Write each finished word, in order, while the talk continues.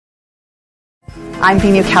I'm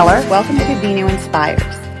Venu Keller. Welcome to Venu Inspires.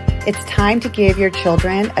 It's time to give your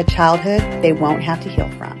children a childhood they won't have to heal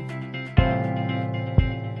from.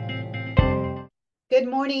 Good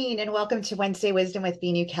morning and welcome to Wednesday Wisdom with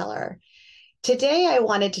Venu Keller. Today I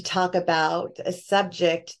wanted to talk about a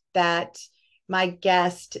subject that my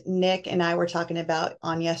guest Nick and I were talking about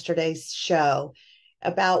on yesterday's show,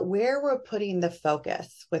 about where we're putting the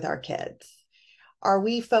focus with our kids. Are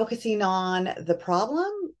we focusing on the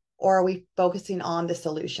problem or are we focusing on the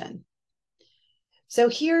solution? So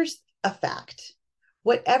here's a fact.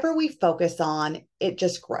 Whatever we focus on, it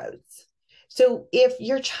just grows. So if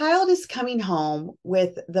your child is coming home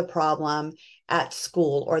with the problem at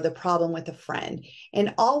school or the problem with a friend,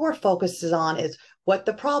 and all we're focused on is what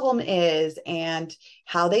the problem is and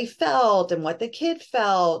how they felt and what the kid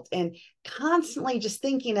felt, and constantly just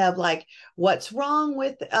thinking of like, what's wrong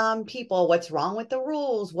with people, what's wrong with the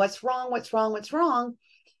rules, what's wrong,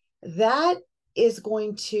 that is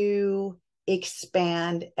going to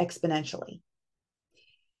expand exponentially.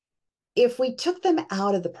 If we took them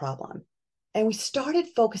out of the problem and we started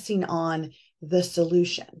focusing on the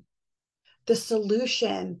solution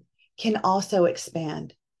can also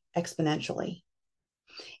expand exponentially.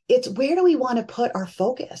 It's where do we want to put our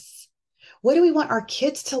focus? What do we want our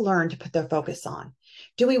kids to learn to put their focus on?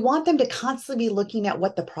 Do we want them to constantly be looking at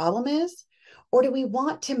what the problem is? Or do we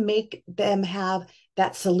want to make them have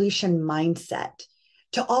that solution mindset,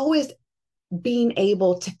 to always being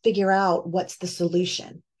able to figure out what's the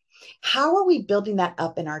solution? How are we building that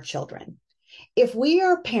up in our children? If we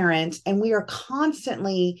are parents and we are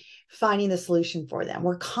constantly finding the solution for them,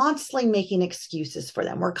 we're constantly making excuses for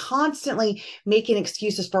them, we're constantly making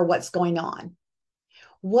excuses for what's going on,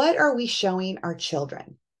 what are we showing our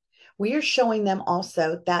children? We are showing them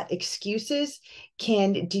also that excuses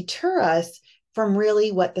can deter us from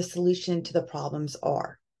really what the solution to the problems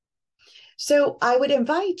are. So I would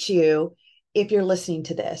invite you, if you're listening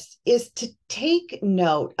to this, is to take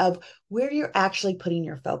note of where you're actually putting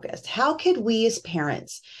your focus. How could we as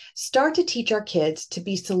parents start to teach our kids to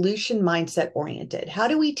be solution mindset oriented? How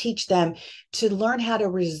do we teach them to learn how to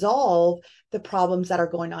resolve the problems that are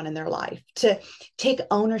going on in their life, to take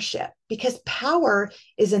ownership? Because power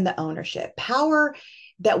is in the ownership. Power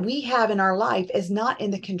that we have in our life is not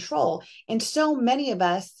in the control. And so many of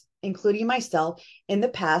us, including myself, in the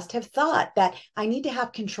past have thought that I need to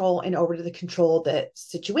have control in order to control the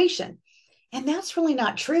situation. And that's really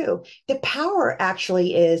not true. The power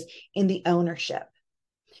actually is in the ownership.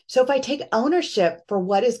 So if I take ownership for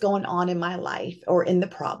what is going on in my life or in the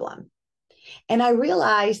problem, and I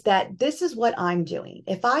realize that this is what I'm doing,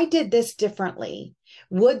 if I did this differently,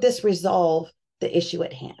 would this resolve the issue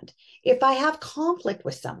at hand? If I have conflict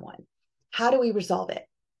with someone, how do we resolve it?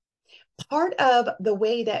 Part of the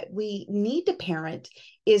way that we need to parent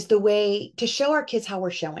is the way to show our kids how we're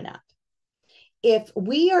showing up. If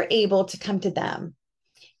we are able to come to them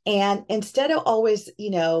and instead of always,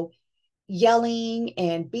 yelling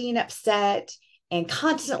and being upset and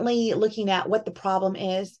constantly looking at what the problem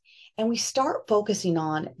is, and we start focusing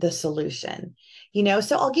on the solution,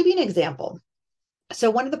 so I'll give you an example. So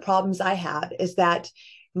one of the problems I have is that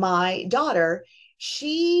my daughter,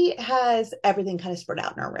 she has everything kind of spread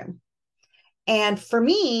out in her room. And for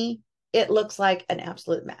me, it looks like an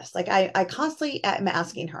absolute mess. Like I constantly am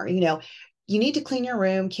asking her, you need to clean your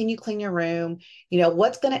room. Can you clean your room?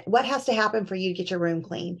 What has to happen for you to get your room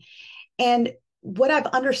clean? And what I've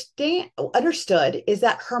understood is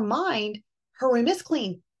that her room is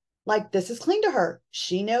clean. Like this is clean to her.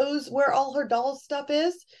 She knows where all her doll stuff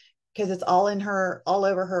is because it's all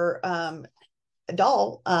over her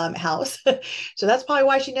doll house. So that's probably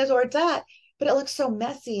why she knows where it's at. But it looks so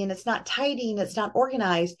messy and it's not tidy and it's not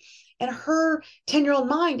organized. And her 10-year-old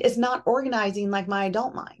mind is not organizing like my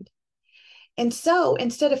adult mind. And so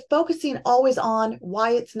instead of focusing always on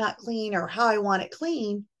why it's not clean or how I want it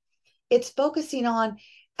clean, it's focusing on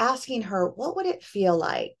asking her, what would it feel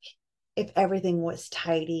like if everything was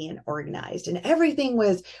tidy and organized and everything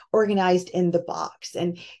was organized in the box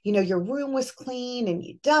and, your room was clean and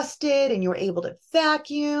you dusted and you were able to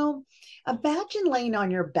vacuum? Imagine laying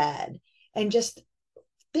on your bed and just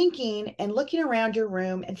thinking and looking around your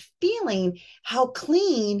room and feeling how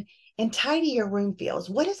clean and tidy your room feels.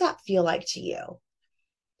 What does that feel like to you?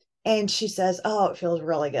 And she says, oh, it feels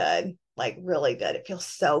really good. Like really good. It feels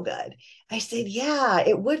so good. I said, yeah,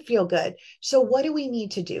 it would feel good. So what do we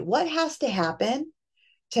need to do? What has to happen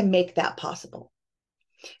to make that possible?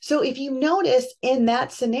 So if you notice in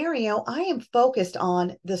that scenario, I am focused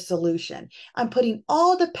on the solution. I'm putting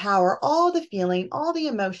all the power, all the feeling, all the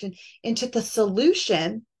emotion into the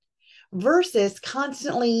solution versus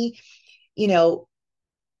constantly,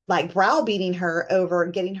 like browbeating her over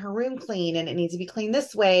getting her room clean, and it needs to be clean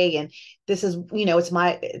this way, and this is,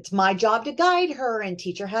 it's my job to guide her and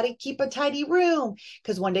teach her how to keep a tidy room,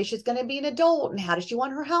 because one day she's going to be an adult, and how does she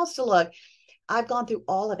want her house to look? I've gone through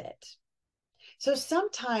all of it. So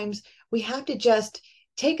sometimes we have to just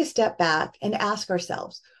take a step back and ask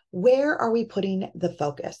ourselves, where are we putting the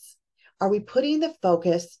focus? Are we putting the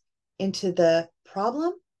focus into the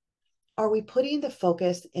problem? Are we putting the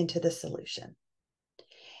focus into the solution?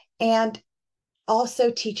 And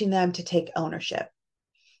also teaching them to take ownership.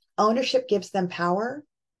 Ownership gives them power,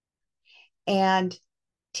 and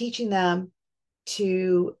teaching them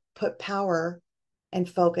to put power and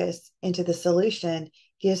focus into the solution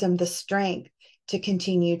gives them the strength to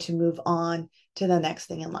continue to move on to the next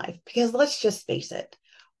thing in life. Because let's just face it,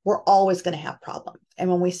 we're always going to have problems. And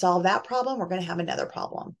when we solve that problem, we're going to have another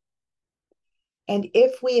problem. And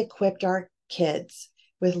if we equipped our kids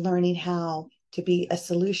with learning how to be a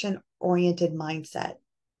solution-oriented mindset,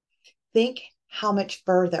 think how much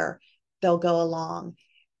further they'll go along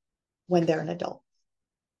when they're an adult.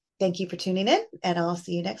 Thank you for tuning in, and I'll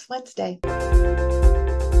see you next Wednesday.